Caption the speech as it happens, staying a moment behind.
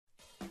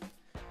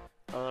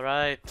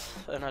Alright,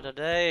 another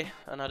day,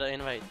 another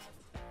invite.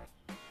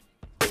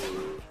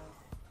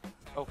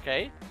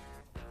 Okay.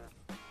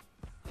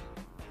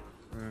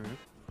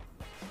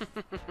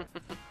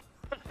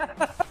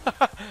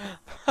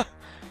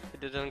 It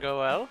didn't go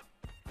well.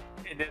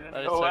 It didn't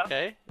But go it's well.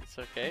 okay, it's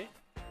okay.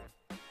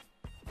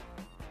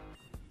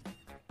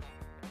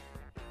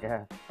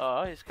 Yeah.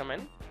 Oh, he's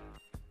coming.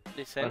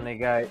 Listen. Only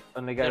guy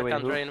They're with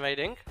counter hook.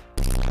 invading.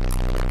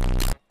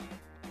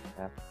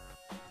 Yeah.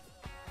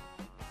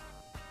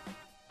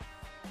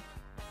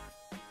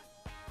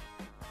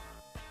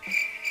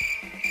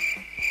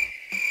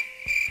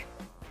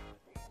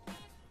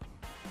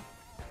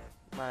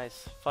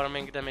 Nice.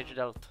 Farming damage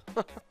dealt.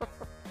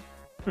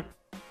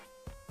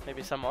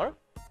 Maybe some more?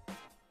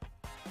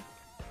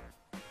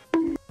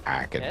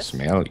 I can Yes.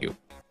 smell you.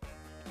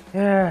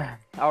 Yeah.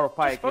 Our Just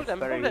pike poke is them,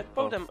 very poke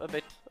useful. them a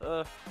bit.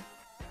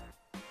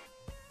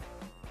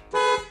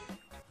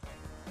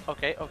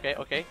 Okay, okay,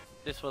 okay.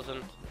 This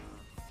wasn't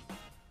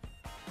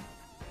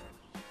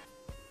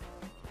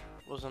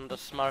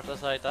as smart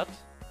as I thought.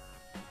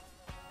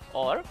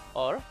 Or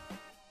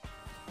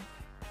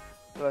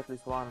So at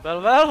least one.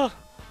 well,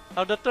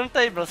 how the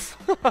turntables.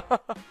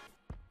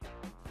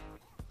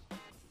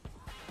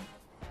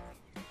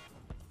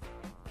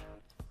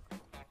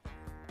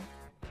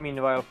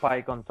 Meanwhile,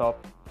 pike on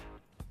top,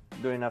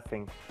 doing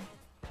nothing.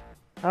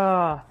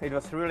 Ah, it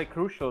was really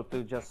crucial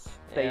to just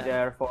stay Yeah.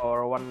 there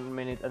for 1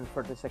 minute and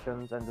 30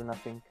 seconds and do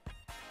nothing.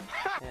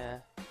 Yeah.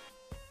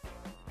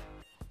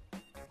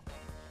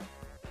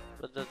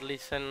 But at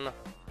least then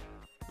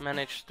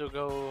managed to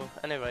go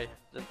anyway.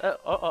 Then,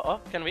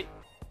 can we?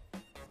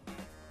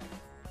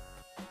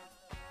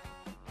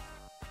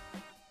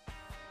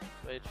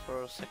 Wait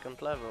for a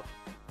second level.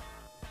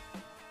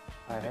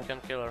 I We had can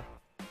kill her.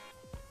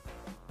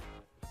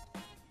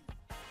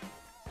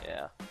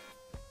 Yeah.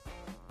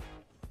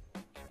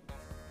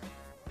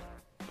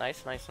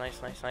 Nice, nice,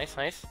 nice, nice, nice,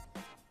 nice.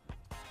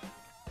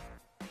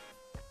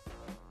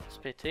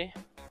 Spitty.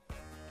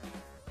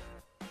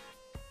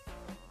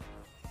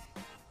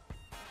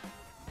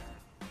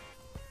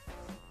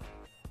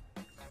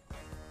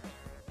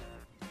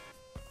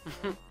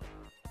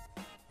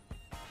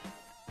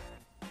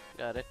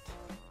 Got it.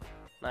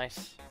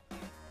 Nice.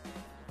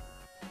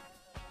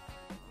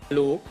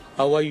 Hello,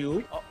 how are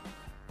you? Oh.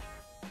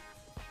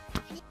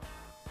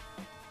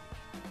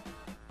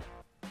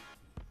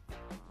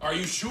 Are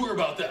you sure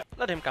about that?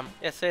 Let him come.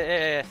 Yes,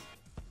 yes.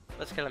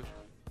 Let's kill him.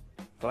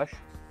 flash.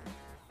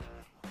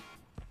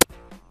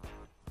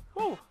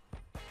 Woo!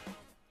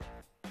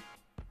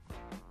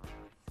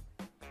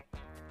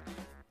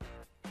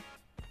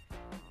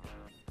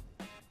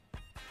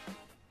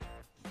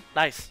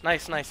 Nice,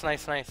 nice, nice,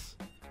 nice, nice.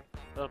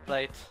 Well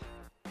played.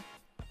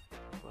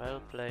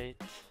 Well played.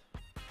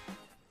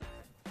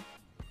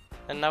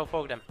 And now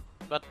poke them.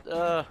 But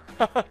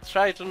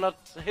try to not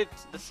hit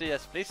the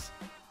CS, please.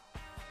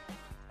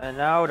 And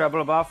now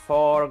double buff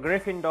for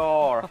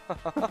Gryffindor.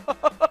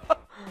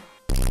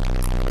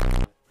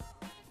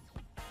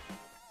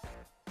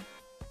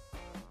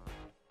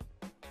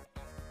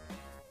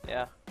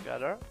 Yeah,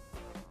 got her.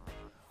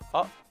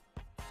 Oh.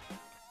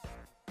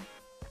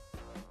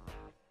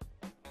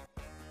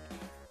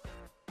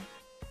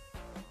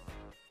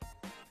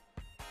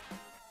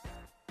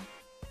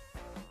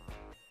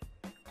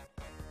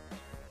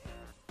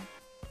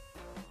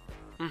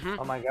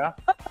 Oh my god.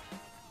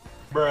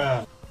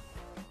 Bruh.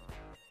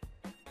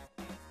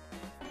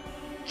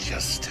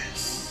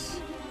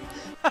 Justice.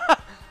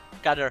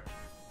 Got her.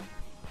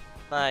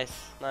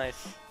 Nice,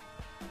 nice.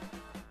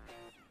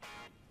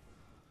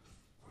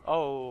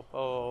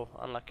 Oh,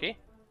 unlucky.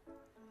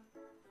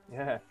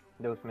 Yeah,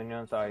 those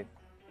minions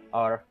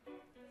are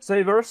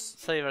savers.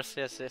 Savers,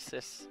 yes, yes,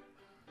 yes.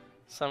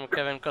 Some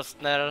Kevin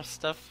Costner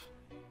stuff.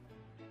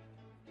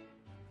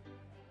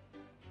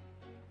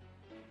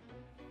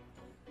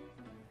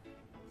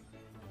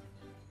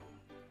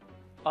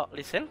 Oh,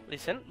 listen,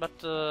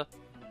 but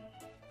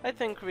I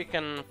think we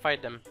can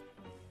fight them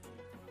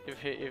if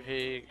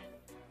he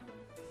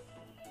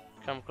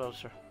come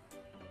closer.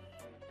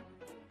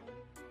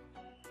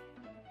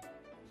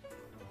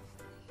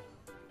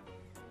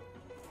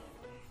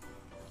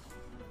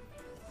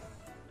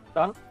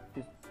 Done.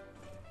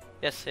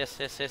 Yes, yes,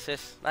 yes, yes,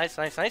 yes. Nice,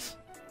 nice, nice.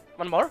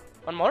 One more,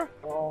 one more.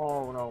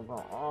 Oh no,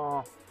 no.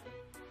 Oh.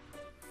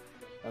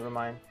 Never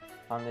mind.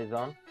 Hand is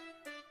on.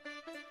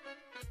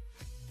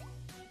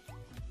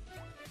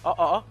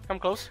 Oh, come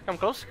close, come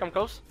close, come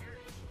close.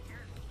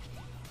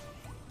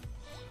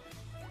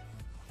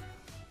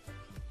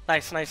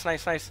 Nice, nice,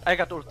 nice, nice. I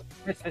got ult.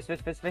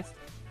 Fist.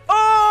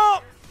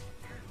 Oh!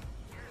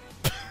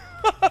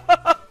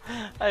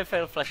 I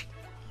failed flash.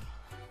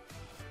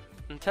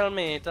 And tell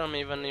me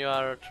when you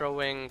are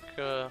throwing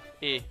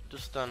E to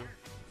stun,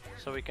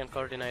 so we can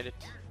coordinate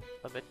it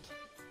a bit.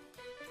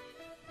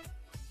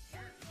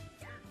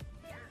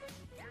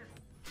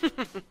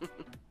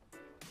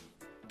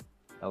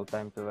 No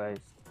time to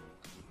waste.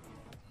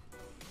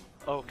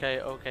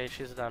 Okay,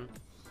 she's done.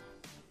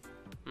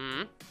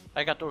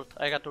 I got ult.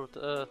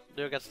 Do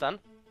you get stun?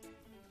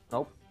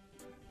 Nope.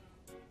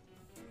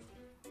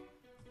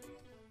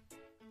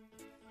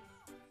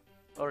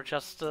 Or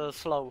just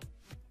slow?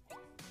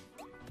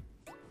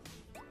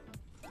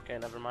 Okay,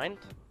 never mind.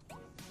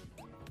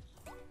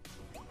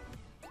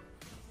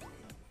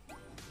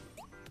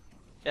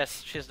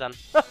 Yes, she's done.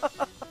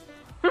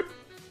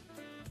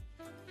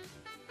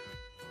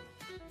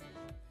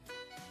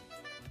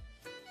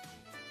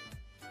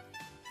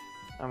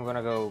 I'm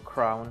gonna go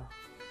crown.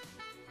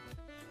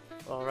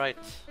 Alright.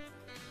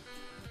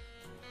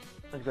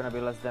 It's gonna be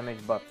less damage,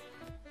 but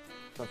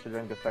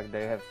considering the fact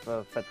they have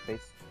fat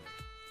face,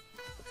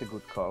 it's a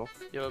good call.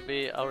 You'll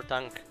be our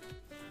tank.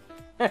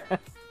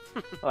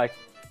 Like,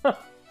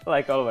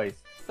 like always.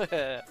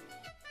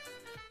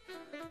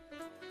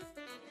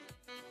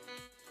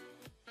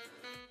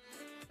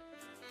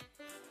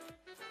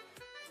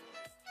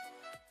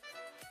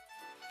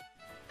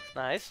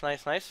 Nice,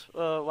 nice, nice.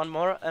 One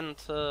more and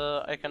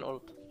I can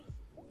ult.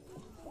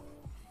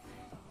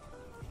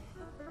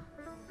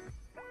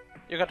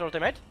 You got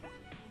ultimate?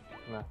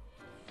 No.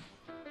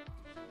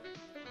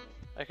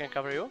 I can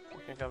cover you.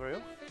 I can cover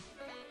you.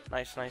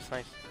 Nice, nice,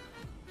 nice.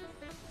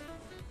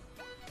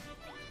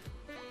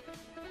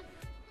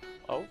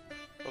 Oh,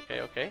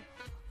 okay, okay.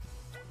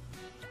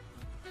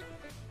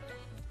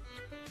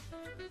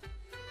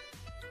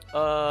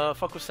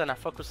 Focus Senna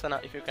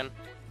if you can.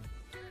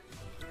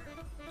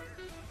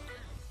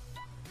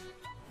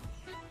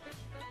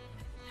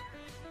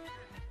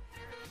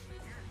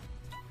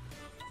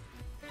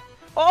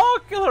 Oh,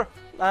 killer!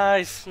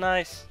 Nice,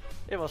 nice.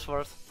 It was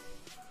worth.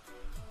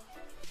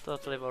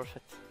 Totally worth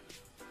it.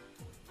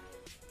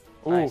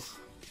 Ooh. Nice.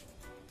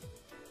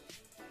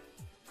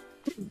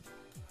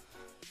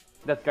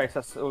 That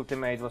guy's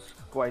ultimate was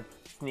quite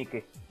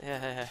sneaky.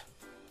 Yeah.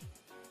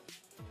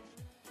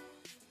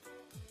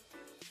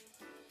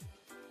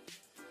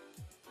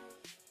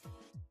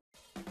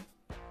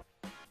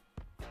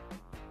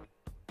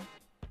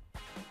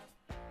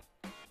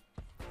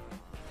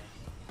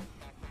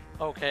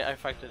 Okay, I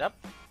fucked it up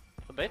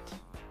a bit.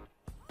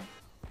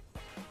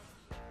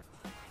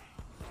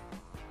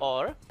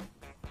 Or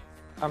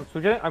I'm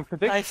shooting.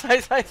 nice,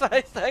 nice, nice,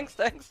 nice,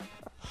 thanks.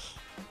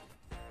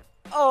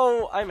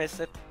 Oh, I missed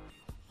it.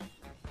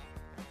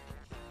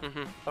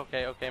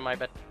 Okay, my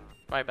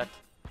bad.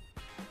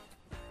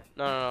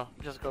 No,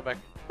 just go back.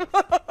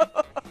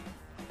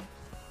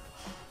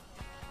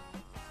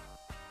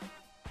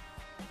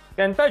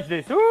 Can't touch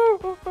this.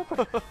 Woo!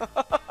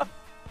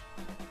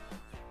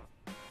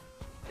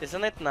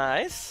 Isn't it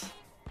nice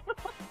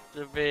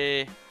to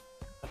be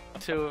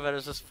 2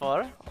 versus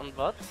 4 on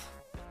bot?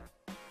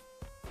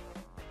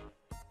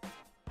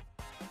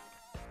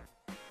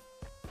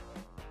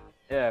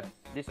 Yeah,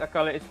 this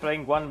Akali is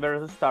playing 1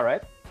 versus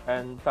Turret,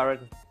 and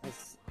Turret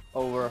is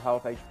over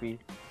half HP.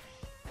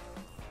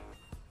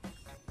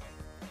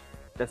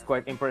 That's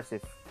quite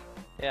impressive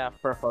Yeah.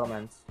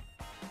 performance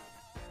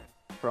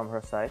from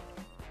her side.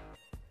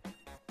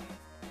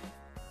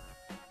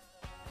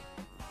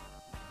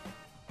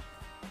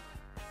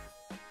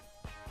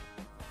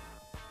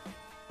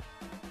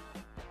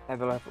 I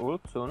will have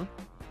ult soon.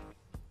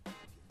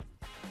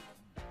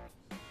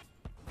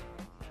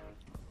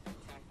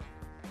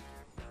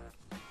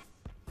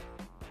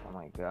 Oh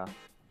my god.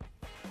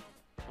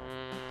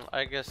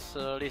 I guess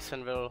Lee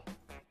Sin will.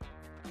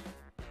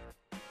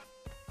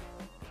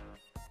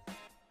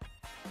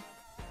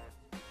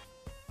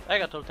 I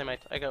got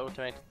ultimate. I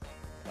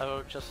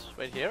will just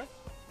wait here.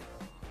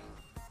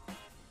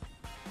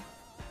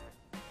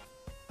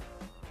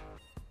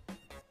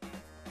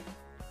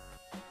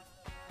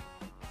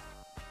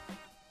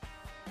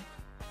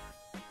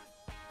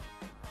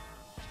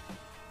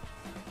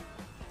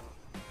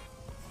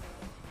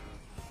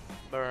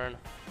 Burn.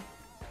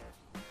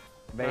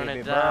 Burn Baby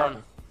it down.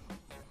 burn.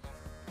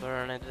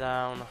 Burn it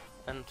down.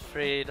 And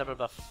 3 double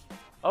buff.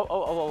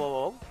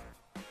 Oh.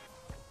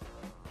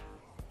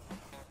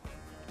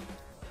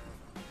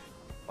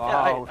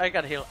 Wow, Yeah, I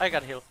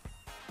got heal.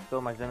 so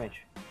much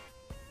damage.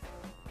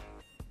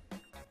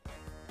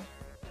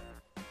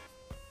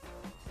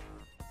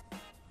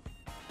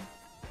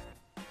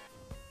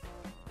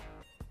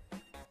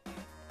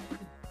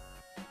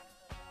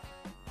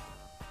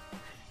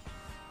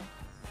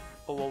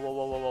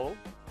 Whoa.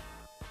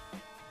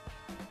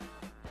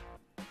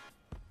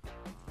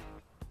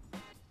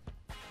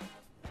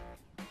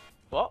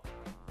 What?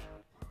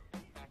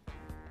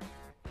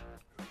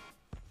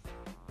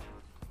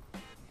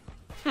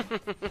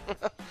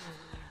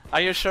 Are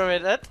you sure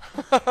with that,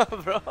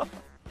 bro?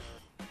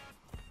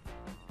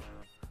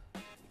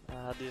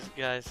 These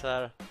guys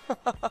are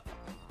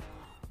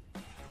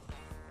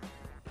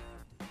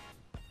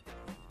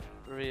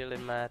really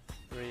mad.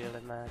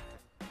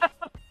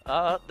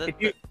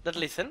 That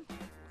listen.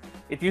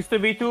 It used to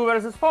be 2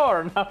 versus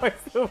 4, now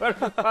it's 2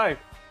 versus 5.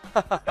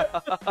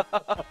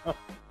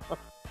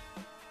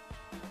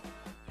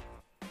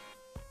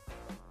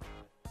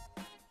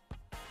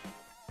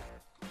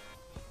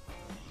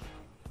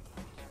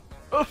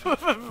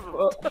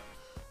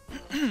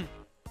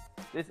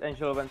 This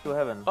angel went to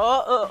heaven.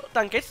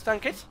 Tank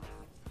it.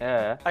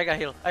 Yeah. I got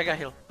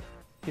heal.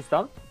 He's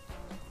done?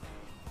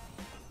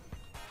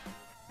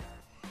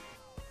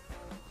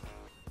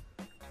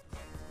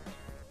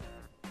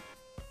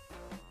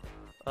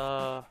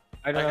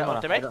 I don't have got mana.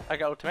 ultimate. I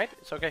got ultimate.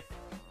 It's okay.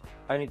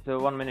 I need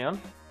 1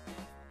 minion.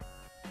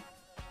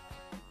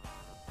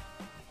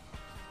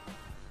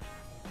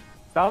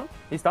 Stun?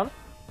 He's stunned?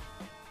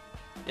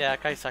 Yeah,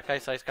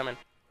 Kaisa is coming.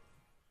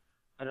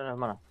 I don't have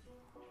mana.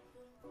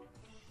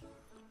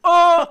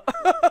 Oh!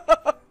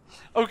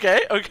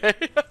 Okay.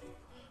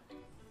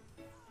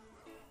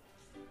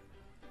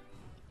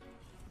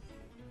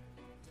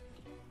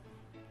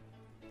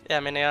 Yeah,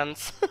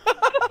 minions.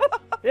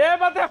 Yeah,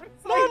 but they're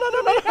No.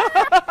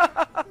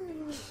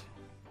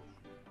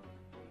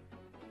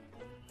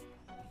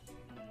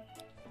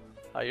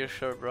 Are you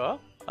sure, bro?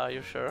 Are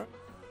you sure?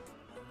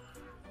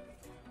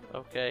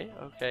 Okay.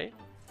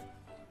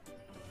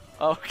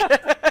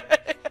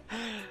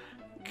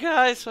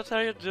 Guys, what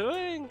are you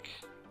doing?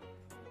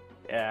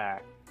 Yeah,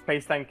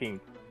 face tanking.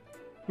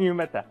 New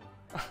meta.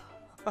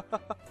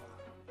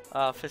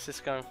 Fizz is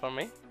coming for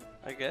me,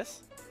 I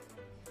guess.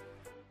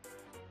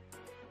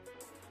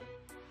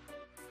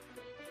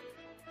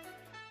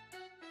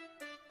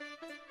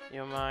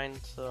 You mind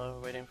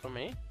waiting for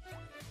me?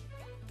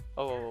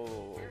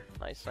 Oh,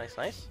 nice.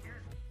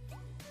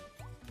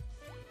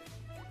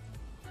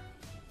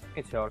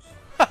 It's yours.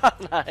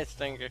 Nice,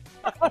 thank you.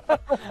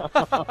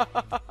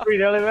 Free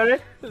delivery?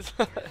 Yes.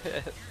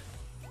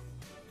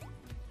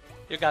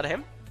 You got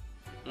him?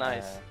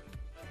 Nice.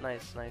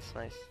 Nice.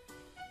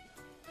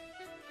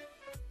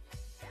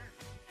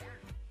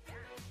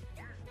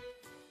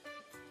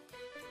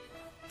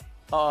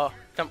 Oh,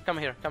 come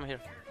here.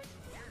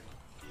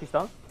 He's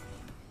done.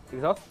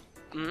 Exhaust.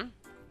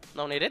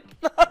 No needed.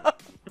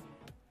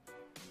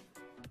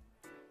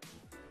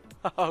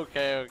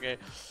 Okay.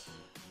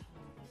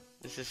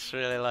 This is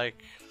really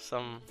like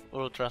some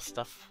ultra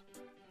stuff.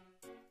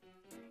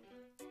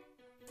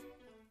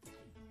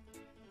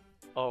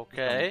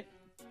 Okay.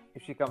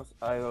 If she comes,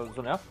 I will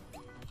zone up.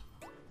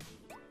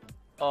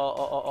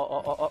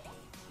 Oh.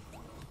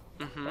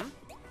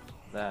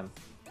 Damn.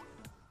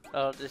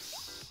 Oh,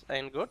 this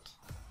ain't good.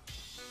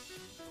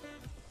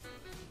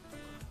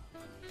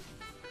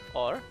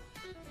 Or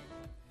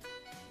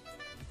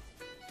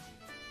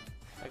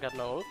I got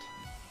no ult.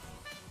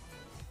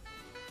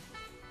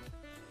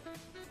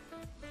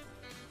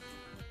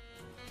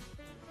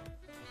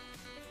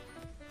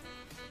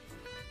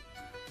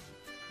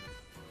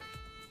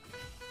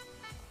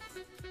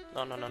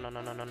 No.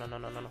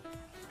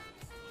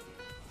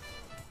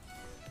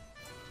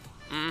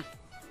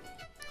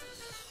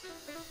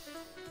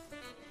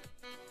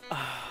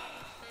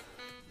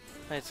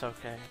 It's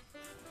okay.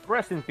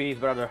 Rest in peace,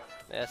 brother.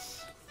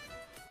 Yes.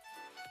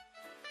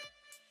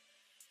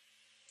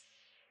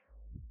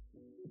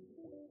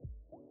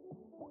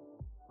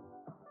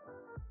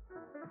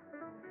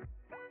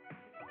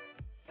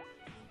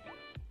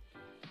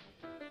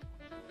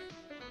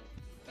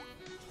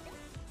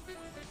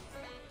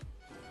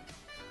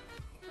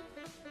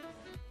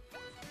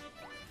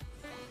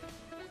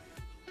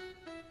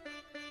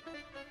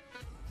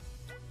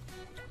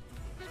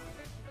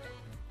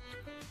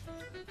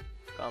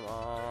 Come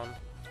on.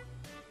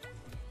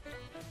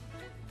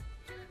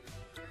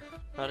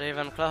 Not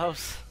even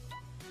close.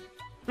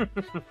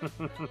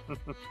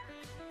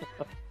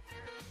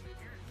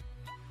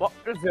 What?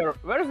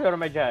 Where's your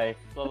Magi?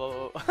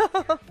 Whoa.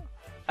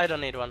 I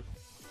don't need one.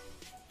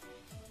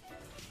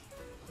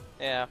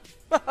 Yeah.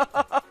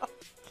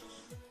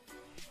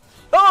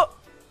 Oh!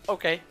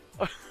 Okay.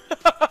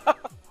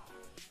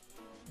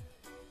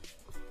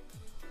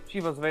 She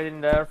was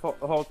waiting there for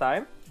the whole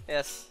time.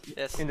 Yes.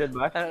 In that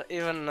back.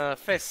 Even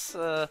Fizz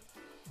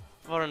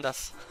warned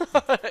us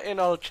in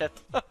all chat.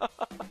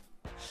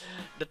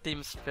 The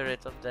team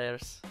spirit of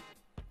theirs.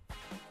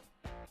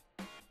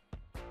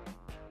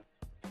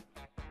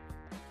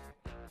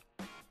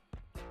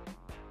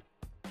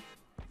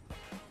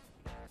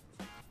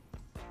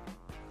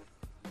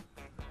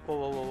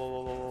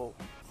 Whoa.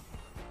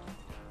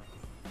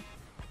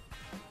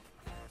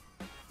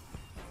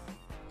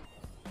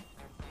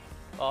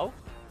 Oh,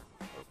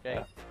 okay.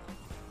 Yeah.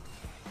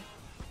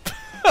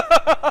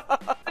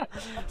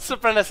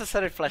 Super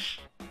necessary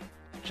flash,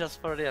 just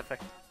for the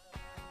effect.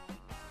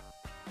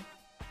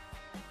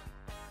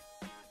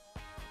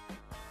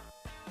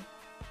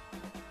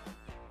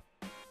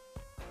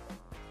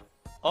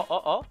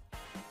 Oh.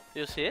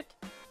 You see it?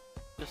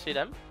 You see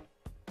them?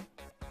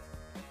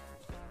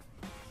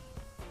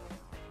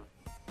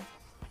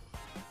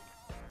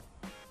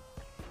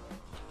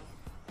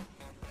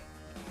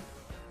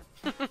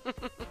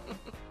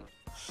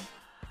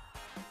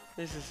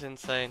 This is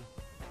insane.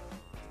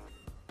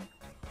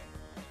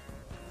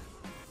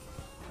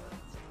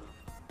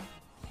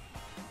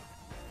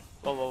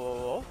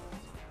 Whoa.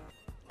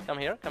 Come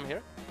here.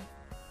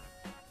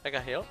 I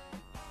got heal.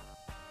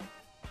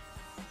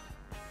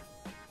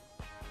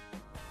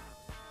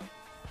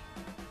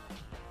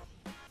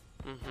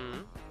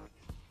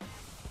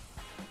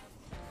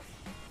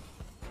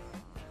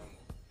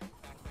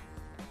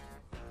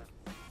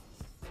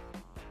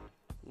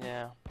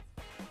 Yeah.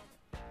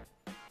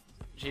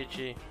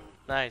 GG.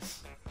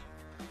 Nice.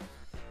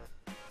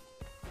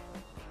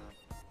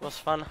 Was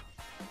fun.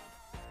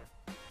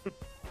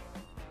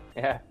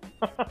 Yeah.